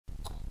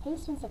Hey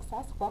Student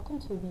Success,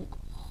 welcome to week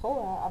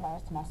 4 of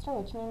our semester,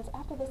 which means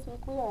after this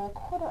week we are a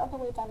quarter of the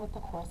way done with the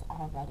course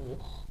already.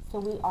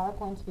 So we are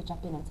going to be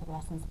jumping into the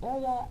lessons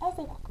area. As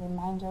a quick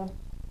reminder,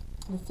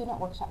 the student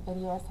workshop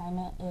video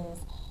assignment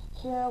is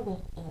here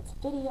with its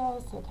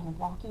videos, so it can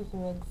walk you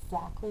through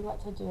exactly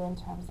what to do in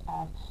terms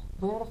of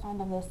where to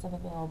find the list of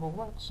available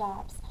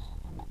workshops,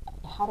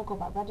 how to go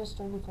about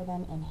registering for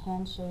them in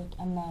Handshake,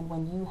 and then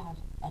when you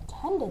have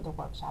attended the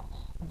workshop,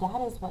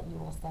 that is what you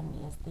will send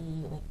me, is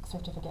the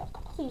certificate of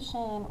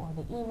completion or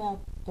the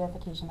email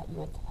verification that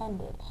you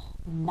attended,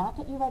 not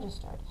that you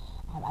registered.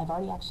 I've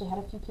already actually had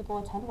a few people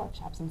attend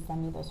workshops and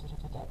send me those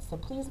certificates, so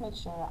please make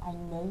sure, I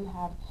know you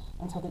have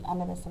until the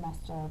end of the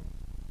semester,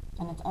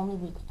 and it's only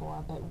week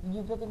 4, but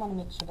you really want to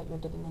make sure that you're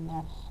getting in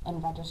there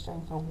and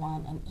registering for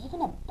one, and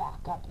even a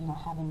backup,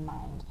 have in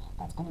mind.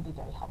 That's going to be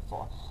very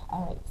helpful.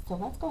 All right, so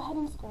let's go ahead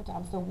and scroll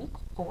down. So week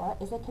 4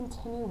 is a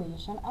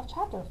continuation of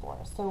chapter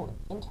 4. So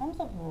in terms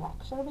of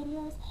lecture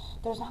videos,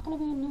 there's not going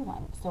to be a new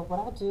one. So what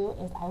I'll do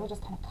is I will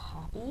just kind of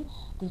copy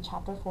the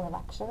chapter 4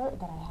 lecture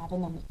that I have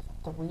in the week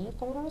 3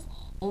 folders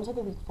into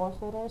the week 4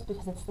 folders,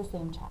 because it's the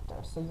same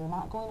chapter. So you're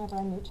not going over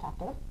a new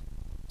chapter.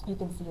 You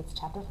can see it's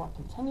chapter 4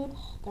 continued.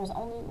 There's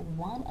only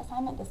one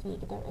assignment this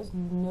week. There is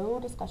no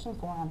discussion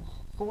forum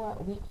for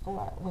week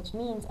 4, which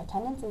means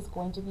attendance is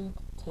going to be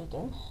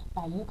taken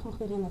by you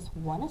completing this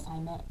one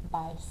assignment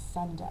by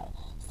Sunday.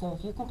 So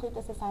if you complete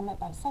this assignment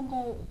by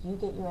Sunday, you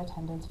get your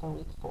attendance for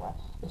week 4.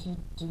 If you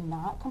do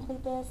not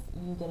complete this,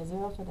 you get a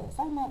 0 for the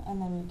assignment, and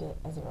then you get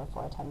a 0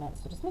 for attendance.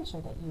 So just make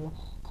sure that you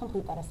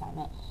complete that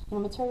assignment.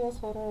 Materials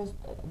folder is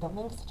the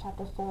links to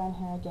chapter 4 in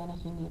here again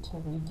if you need to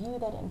review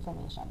that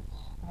information.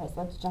 All right,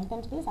 so let's jump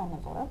into the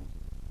assignment folder.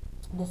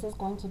 This is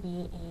going to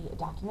be a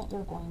document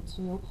you're going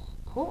to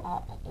pull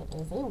up. It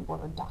is a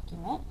Word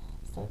document,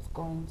 so it's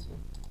going to,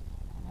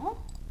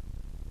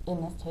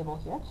 in this table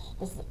here.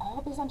 This is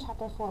all based on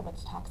chapter 4,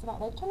 which talks about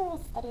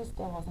general study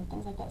skills and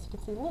things like that. So you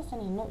can see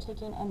listening,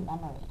 note-taking, and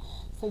memory.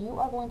 So you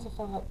are going to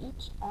fill out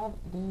each of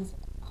these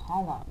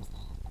columns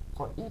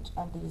for each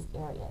of these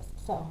areas.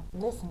 So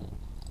listening.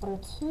 What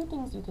are 2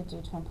 things you could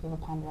do to improve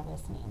upon your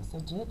listening?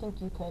 So do you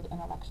think you could, in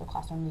a lecture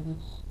classroom, maybe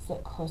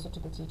sit closer to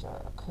the teacher?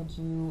 Could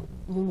you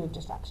remove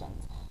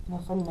distractions?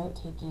 For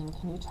note-taking,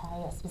 can you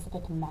try a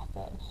specific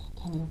method?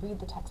 Can you read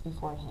the text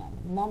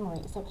beforehand?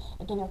 Memory. So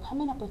again, you're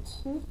coming up with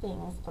 2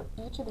 things for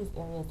each of these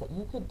areas that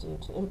you could do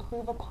to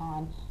improve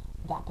upon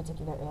that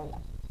particular area.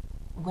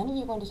 When are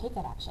you going to take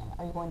that action?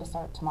 Are you going to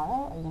start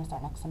tomorrow? Are you going to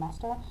start next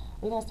semester?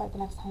 Are you going to start the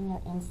next time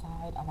you're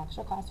inside a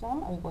lecture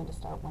classroom? Are you going to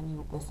start when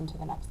you listen to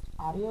the next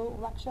audio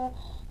lecture?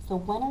 So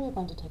when are you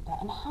going to take that?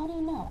 And how do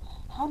you know?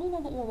 How do you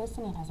know that your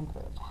listening has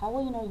improved? How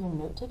will you know your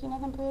note-taking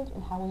has improved?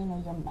 And how will you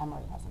know your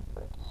memory has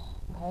improved?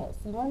 Okay,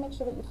 so you want to make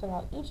sure that you fill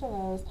out each of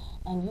those,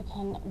 and you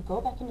can go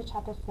back into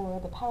chapter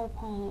 4, the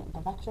PowerPoint,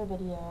 the lecture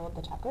video,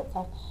 the chapter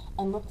itself,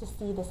 and look to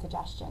see the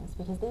suggestions,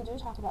 because they do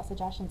talk about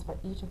suggestions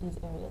for each of these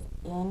areas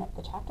in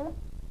the chapter.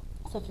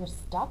 So if you're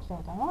stuck,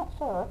 you're like, I'm not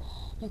sure,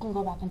 you can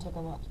go back and take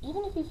a look.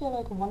 Even if you feel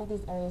like one of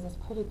these areas is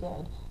pretty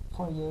good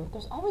for you,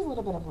 there's always a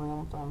little bit of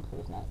room for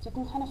improvement. So you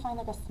can kind of find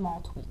a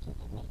small tweak you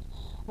could make.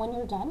 When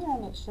you're done, you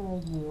want to make sure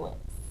you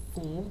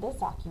save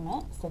this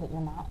document so that you're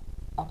not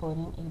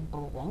uploading a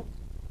blank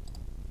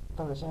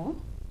version,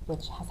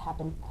 which has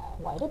happened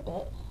quite a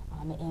bit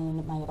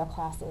in my other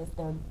classes.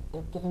 They're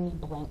giving me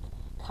blank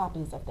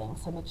copies of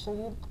things, so make sure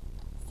you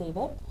save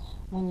it.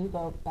 When you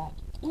go back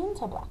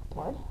into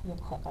Blackboard, you'll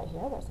click right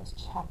here where it says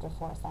chapter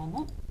 4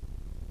 assignment.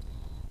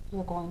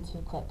 You're going to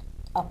click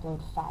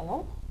upload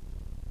file,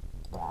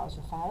 browse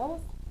your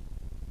files,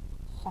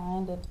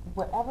 find it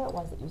wherever it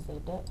was that you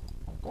saved it,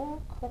 right there,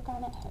 click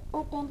on it, hit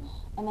open,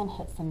 and then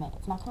hit submit.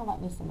 It's not going to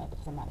let me submit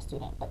because I'm not a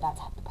student, but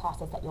that's the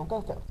process that you'll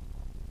go through.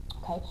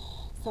 Okay,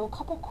 so a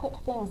couple quick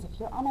things. If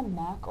you're on a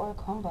Mac or a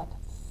Chromebook,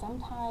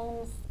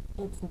 sometimes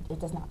it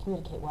does not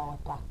communicate well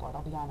with Blackboard,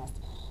 I'll be honest.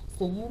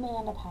 So you may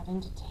end up having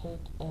to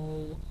take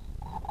a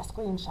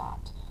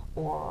screenshot,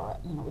 or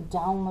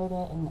download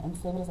it and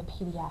save it as a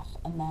PDF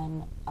and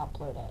then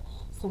upload it.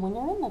 So when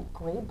you're in the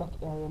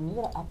gradebook area and you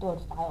go to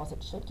upload files,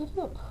 it should give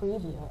you a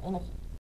preview, and if